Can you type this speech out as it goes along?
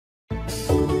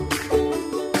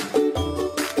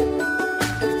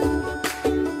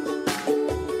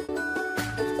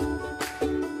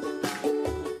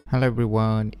Hello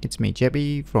everyone, it's me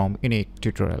JB from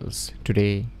UniqueTutorials.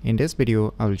 Today in this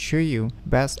video I'll show you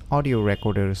best audio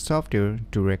recorder software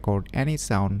to record any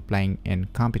sound playing in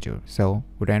computer. So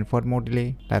without further more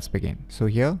delay, let's begin. So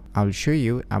here I'll show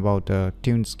you about the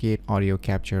TunesKit Audio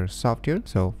Capture software.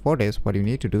 So for this, what you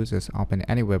need to do is just open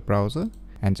any web browser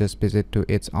and just visit to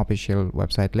its official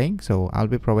website link. So I'll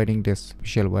be providing this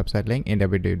official website link in the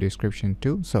video description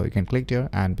too, so you can click there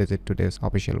and visit to this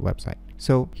official website.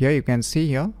 So here you can see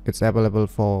here it's available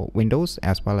for Windows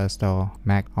as well as the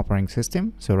Mac operating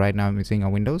system. So right now I'm using a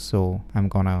Windows, so I'm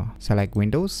gonna select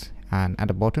Windows, and at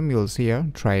the bottom you'll see here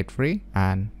try it free,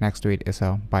 and next to it is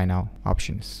a buy now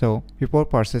option. So before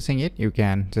purchasing it, you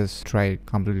can just try it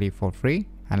completely for free,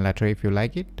 and later if you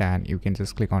like it, then you can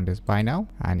just click on this buy now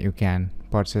and you can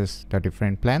purchase the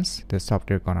different plans the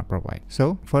software gonna provide.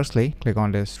 So firstly, click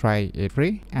on this try it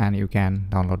free and you can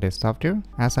download this software.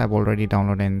 As I've already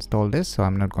downloaded and installed this, so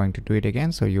I'm not going to do it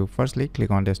again. So you firstly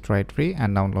click on this try it free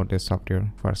and download this software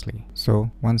firstly.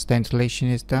 So once the installation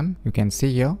is done, you can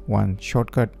see here one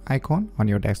shortcut icon on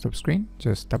your desktop screen.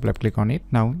 Just double click on it.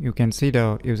 Now you can see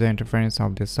the user interface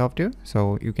of this software.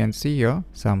 So you can see here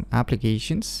some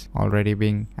applications already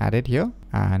being added here,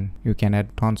 and you can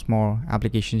add tons more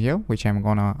applications here, which I'm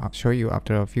gonna show you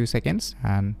after a few seconds.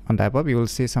 And on the above you will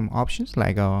see some options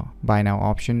like buy now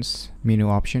options, menu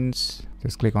options.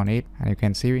 Just click on it and you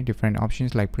can see different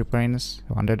options like preference.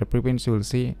 So under the preference you will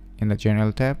see in the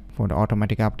general tab for the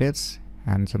automatic updates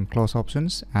and some close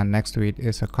options, and next to it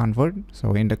is a convert.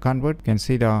 So in the convert you can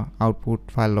see the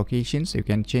output file locations. You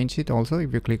can change it also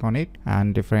if you click on it,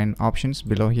 and different options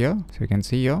below here. So you can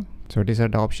see here, so these are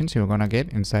the options you're gonna get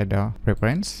inside the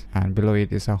preference, and below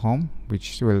it is a home,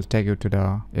 which will take you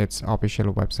to its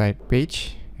official website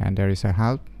page, and there is a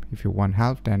help. If you want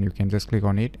help, then you can just click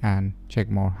on it and check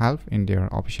more help in their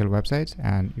official websites.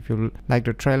 And if you like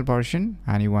the trial version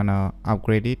and you wanna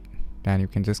upgrade it, then you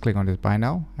can just click on this buy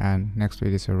now, and next to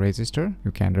it is a register. You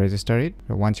can register it.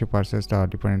 So once you purchase the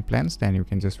different plans, then you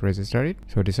can just register it.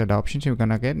 So these are the options you're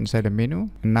gonna get inside the menu.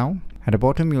 And now at the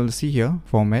bottom you'll see here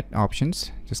format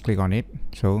options. Just click on it.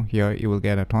 So here you will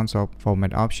get a tons of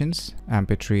format options: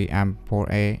 MP3,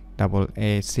 M4A,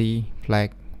 AAC,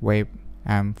 FLAC, WAV,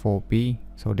 M4B.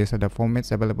 So these are the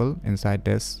formats available inside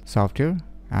this software.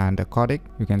 And the codec,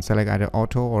 you can select either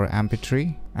auto or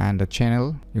MP3, and the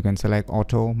channel you can select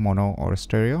auto, mono or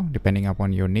stereo depending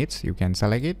upon your needs. You can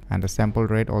select it. And the sample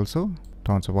rate also,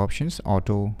 tons of options.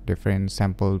 Auto, different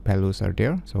sample values are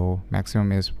there. So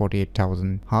maximum is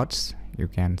 48,000 hertz. You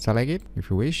can select it if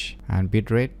you wish. And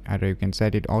bitrate, either you can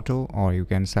set it auto or you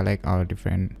can select our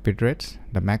different bitrates.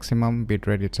 The maximum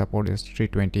bitrate it support is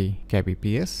 320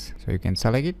 kbps, so you can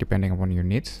select it depending upon your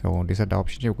needs. So these are the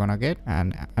options you're gonna get.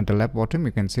 And at the left bottom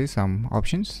you can see some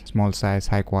options: small size,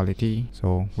 high quality.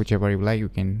 So whichever you like you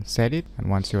can set it, and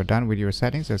once you're done with your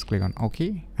settings, just click on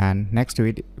OK. And next to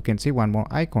it you can see one more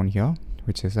icon here,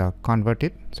 which is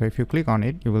converted. So if you click on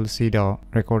it, you will see the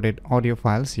recorded audio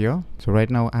files here. So right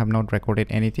now I have not recorded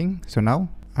anything, so now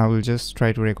I will just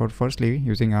try to record firstly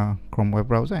using a Chrome web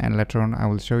browser, and later on I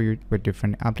will show you with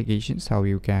different applications how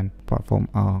you can perform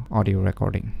audio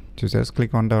recording. So just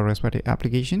click on the respective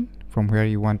application from where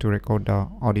you want to record the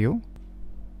audio.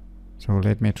 So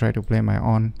let me try to play my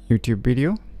own YouTube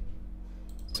video.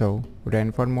 So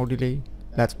without further more delay,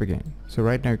 let's begin. So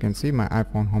right now you can see my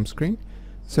iPhone home screen.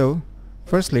 So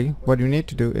firstly, what you need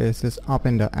to do is just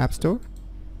open the App Store,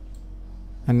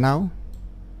 and now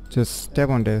just tap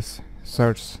on this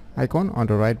search icon on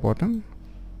the right bottom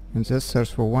and just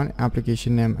search for one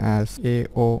application name as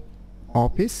AO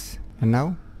Office. And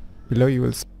now below you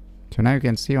will see, so now you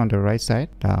can see on the right side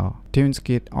the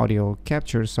TunesKit Audio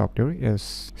Capture software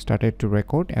is started to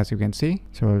record, as you can see.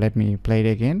 So let me play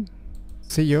it again.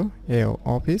 See your AO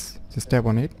Office, just tap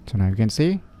on it. So now you can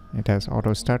see it has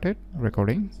auto started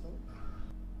recording.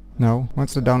 Now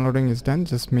once the downloading is done,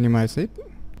 just minimize it,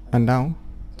 and now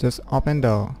just open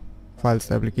the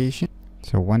files application.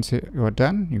 So once you are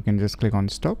done, you can just click on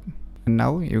stop, and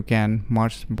now you can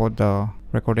merge both the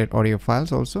recorded audio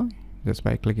files also just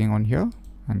by clicking on here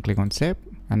and click on save.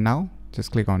 And now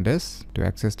just click on this to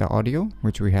access the audio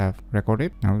which we have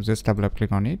recorded. Now just double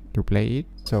click on it to play it.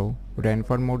 So without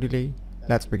further more delay,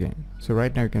 let's begin. So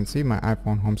right now you can see my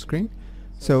iPhone home screen.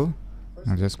 So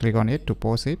now just click on it to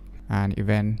pause it, and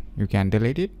even you can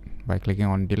delete it by clicking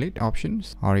on delete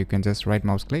options, or you can just right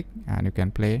mouse click and you can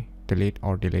play, delete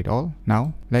or delete all.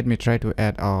 Now let me try to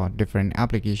add a different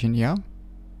application here.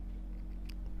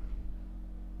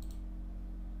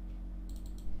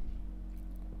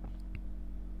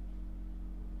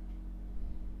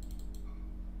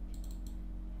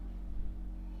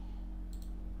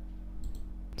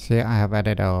 So here I have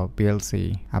added a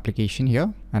PLC application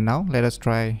here, and now let us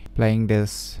try playing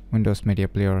this Windows Media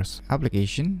Player's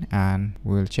application, and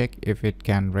we'll check if it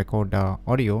can record the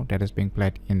audio that is being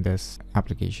played in this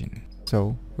application.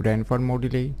 So without further more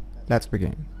delay, let's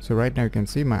begin. So right now you can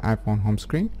see my iPhone home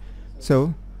screen.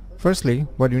 So firstly,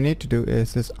 what you need to do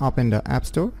is just open the App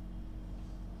Store,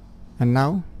 and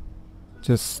now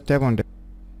just tap on it.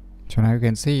 So now you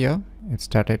can see here it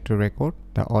started to record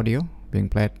the audio being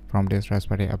played from this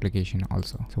Raspberry application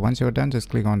also. So once you're done, just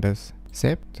click on this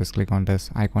save, just click on this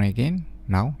icon again.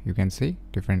 Now you can see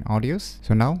different audios.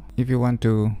 So now if you want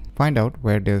to find out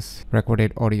where this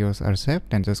recorded audios are saved,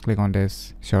 then just click on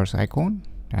this source icon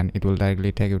and it will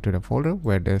directly take you to the folder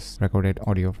where this recorded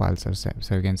audio files are saved.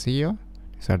 So you can see here,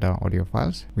 these are the audio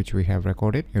files which we have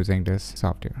recorded using this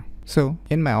software. So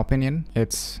in my opinion,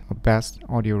 it's a best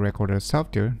audio recorder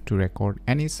software to record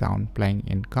any sound playing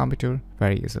in computer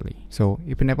very easily. So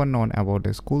if you never known about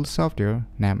this cool software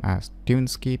named as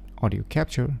TunesKit Audio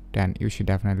Capture, then you should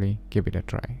definitely give it a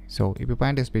try. So if you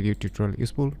find this video tutorial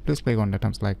useful, please click on the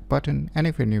thumbs like button, and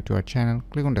if you're new to our channel,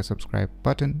 click on the subscribe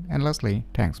button, and lastly,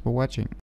 thanks for watching.